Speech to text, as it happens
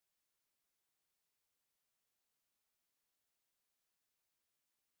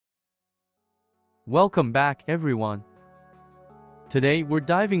Welcome back, everyone. Today, we're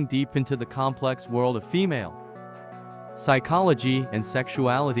diving deep into the complex world of female psychology and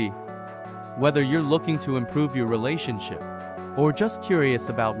sexuality. Whether you're looking to improve your relationship or just curious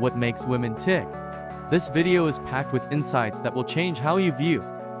about what makes women tick, this video is packed with insights that will change how you view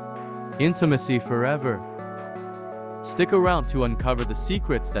intimacy forever. Stick around to uncover the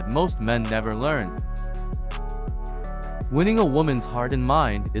secrets that most men never learn. Winning a woman's heart and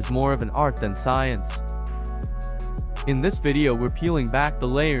mind is more of an art than science. In this video, we're peeling back the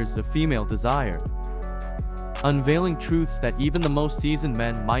layers of female desire, unveiling truths that even the most seasoned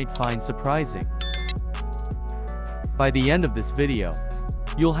men might find surprising. By the end of this video,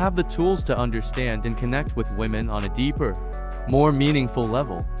 you'll have the tools to understand and connect with women on a deeper, more meaningful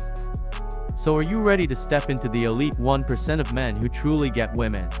level. So are you ready to step into the elite 1% of men who truly get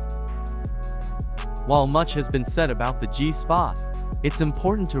women? While much has been said about the G-spot, it's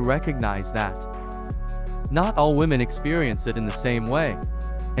important to recognize that not all women experience it in the same way,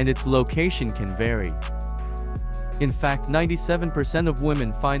 and its location can vary. In fact, 97% of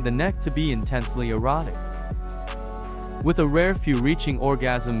women find the neck to be intensely erotic, with a rare few reaching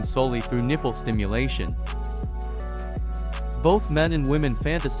orgasm solely through nipple stimulation. Both men and women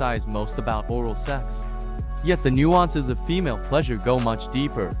fantasize most about oral sex, yet the nuances of female pleasure go much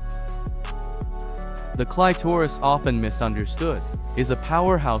deeper. The clitoris, often misunderstood, is a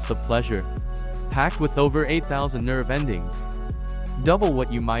powerhouse of pleasure, packed with over 8,000 nerve endings, double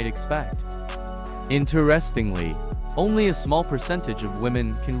what you might expect. Interestingly, only a small percentage of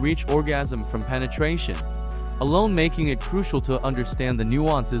women can reach orgasm from penetration, alone making it crucial to understand the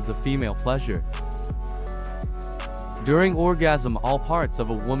nuances of female pleasure. During orgasm, all parts of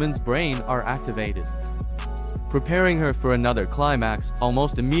a woman's brain are activated, preparing her for another climax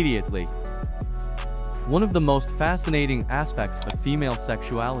almost immediately. One of the most fascinating aspects of female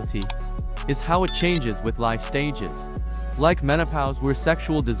sexuality is how it changes with life stages, like menopause, where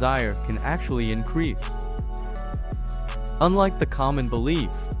sexual desire can actually increase. Unlike the common belief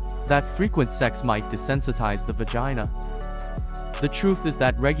that frequent sex might desensitize the vagina, the truth is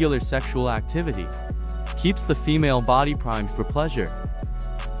that regular sexual activity keeps the female body primed for pleasure,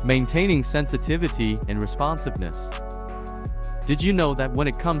 maintaining sensitivity and responsiveness. Did you know that when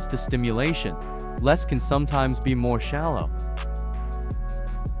it comes to stimulation, less can sometimes be more shallow?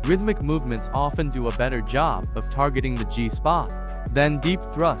 Rhythmic movements often do a better job of targeting the G-spot than deep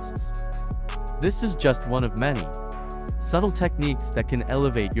thrusts. This is just one of many subtle techniques that can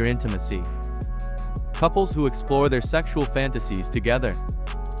elevate your intimacy. Couples who explore their sexual fantasies together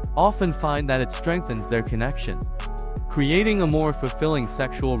often find that it strengthens their connection, creating a more fulfilling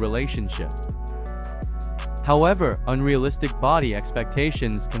sexual relationship. However, unrealistic body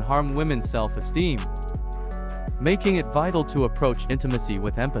expectations can harm women's self-esteem, making it vital to approach intimacy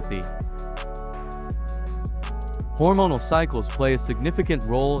with empathy. Hormonal cycles play a significant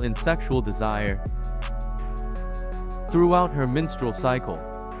role in sexual desire. Throughout her menstrual cycle,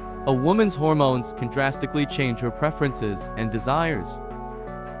 a woman's hormones can drastically change her preferences and desires.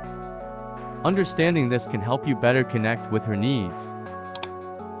 Understanding this can help you better connect with her needs.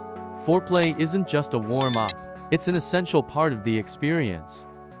 Foreplay isn't just a warm-up, it's an essential part of the experience.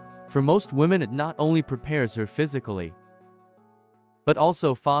 For most women, it not only prepares her physically, but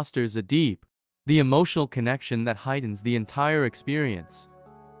also fosters a deep, emotional connection that heightens the entire experience.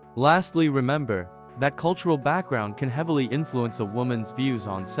 Lastly, remember that cultural background can heavily influence a woman's views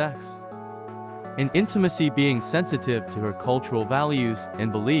on sex. In intimacy, being sensitive to her cultural values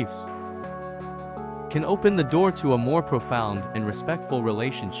and beliefs can open the door to a more profound and respectful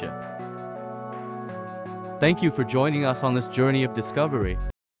relationship. Thank you for joining us on this journey of discovery.